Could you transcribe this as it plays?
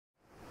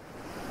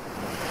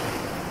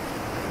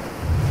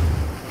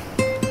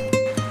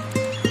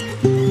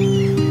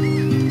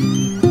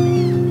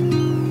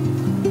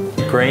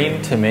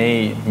Green to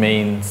me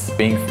means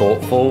being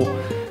thoughtful.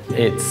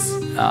 It's,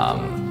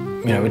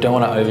 you know, we don't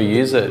want to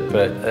overuse it,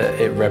 but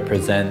it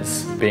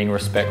represents being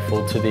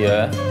respectful to the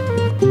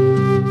earth.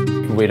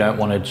 We don't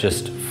want to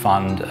just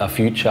fund a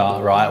future,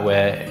 right,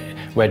 where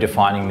we're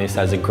defining this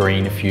as a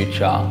green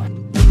future.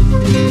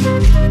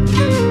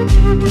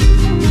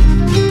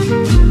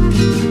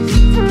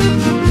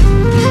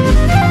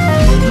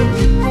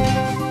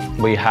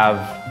 We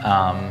have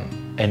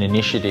an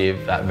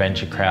initiative at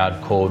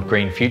VentureCrowd called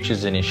Green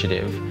Futures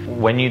Initiative.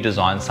 When you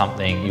design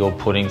something, you're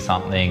putting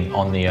something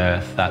on the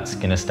earth that's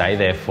going to stay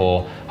there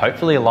for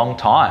hopefully a long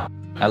time,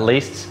 at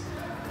least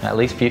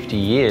 50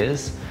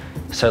 years.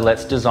 So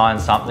let's design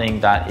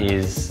something that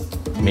is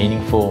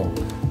meaningful,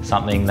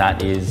 something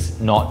that is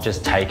not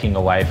just taking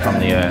away from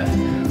the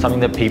earth,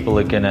 something that people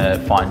are going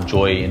to find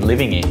joy in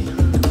living in.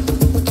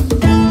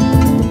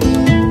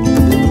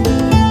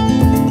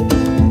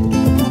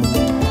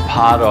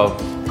 Part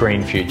of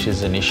Green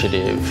Futures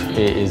Initiative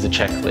is a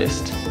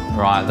checklist,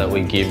 right, that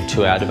we give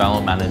to our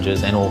development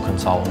managers and all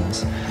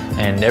consultants,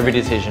 and every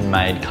decision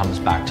made comes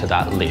back to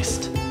that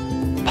list.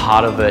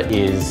 Part of it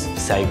is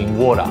saving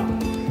water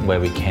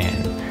where we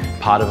can.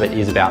 Part of it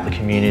is about the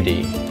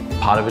community.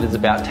 Part of it is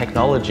about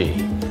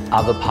technology.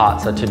 Other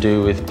parts are to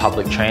do with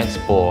public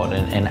transport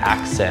and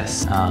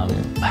access,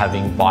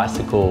 having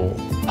bicycle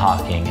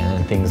parking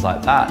and things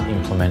like that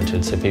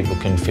implemented so people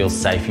can feel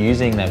safe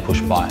using their push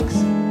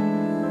bikes.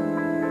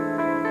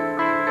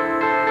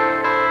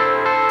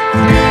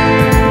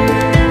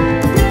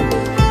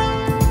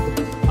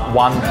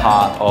 One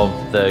part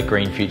of the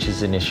Green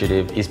Futures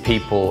Initiative is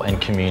people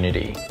and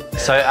community.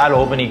 So at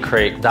Albany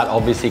Creek, that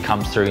obviously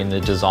comes through in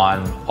the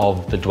design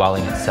of the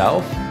dwelling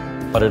itself,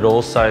 but it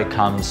also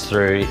comes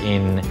through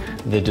in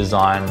the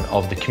design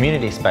of the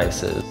community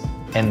spaces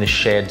and the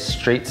shared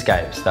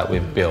streetscapes that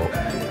we've built.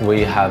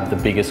 We have the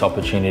biggest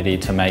opportunity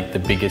to make the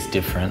biggest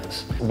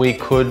difference. We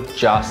could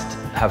just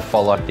have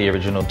followed the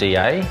original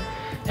DA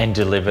and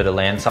delivered a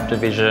land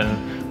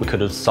subdivision. We could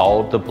have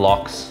sold the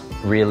blocks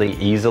really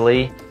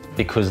easily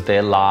because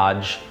they're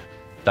large.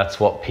 That's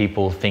what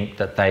people think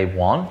that they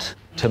want.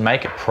 To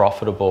make it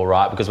profitable,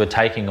 right, because we're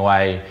taking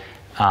away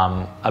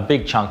a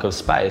big chunk of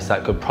space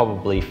that could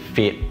probably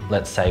fit,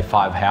 let's say,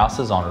 5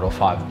 houses on it or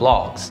 5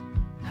 blocks,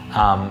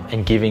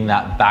 and giving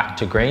that back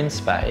to green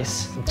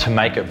space. To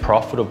make it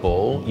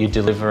profitable, you're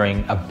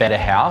delivering a better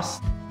house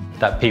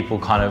that people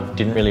kind of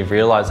didn't really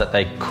realise that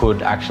they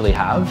could actually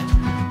have.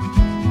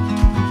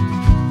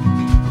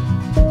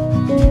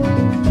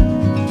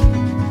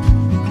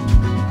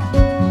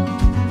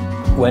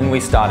 When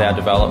we start our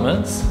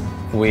developments,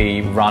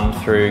 we run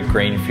through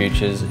Green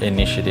Futures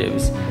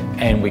initiatives,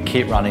 and we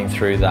keep running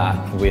through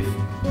that with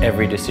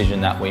every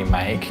decision that we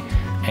make,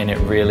 and it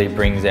really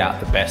brings out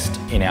the best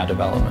in our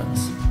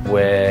developments.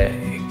 We're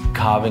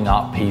carving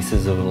up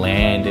pieces of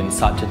land in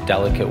such a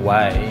delicate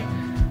way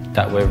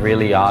that we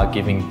really are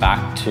giving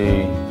back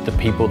to the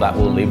people that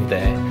will live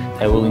there.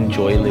 They will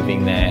enjoy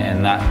living there,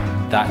 and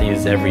that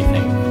is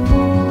everything.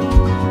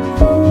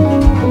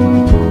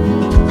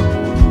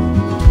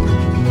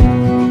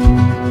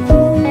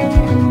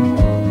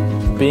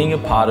 Being a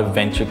part of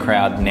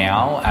VentureCrowd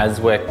now,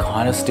 as we're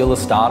kind of still a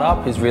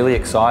startup, is really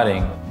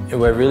exciting.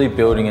 We're really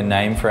building a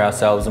name for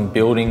ourselves and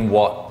building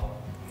what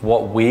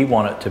we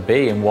want it to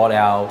be and what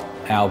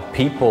our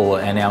people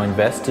and our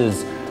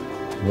investors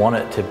want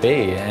it to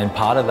be. And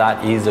part of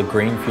that is a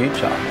green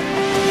future.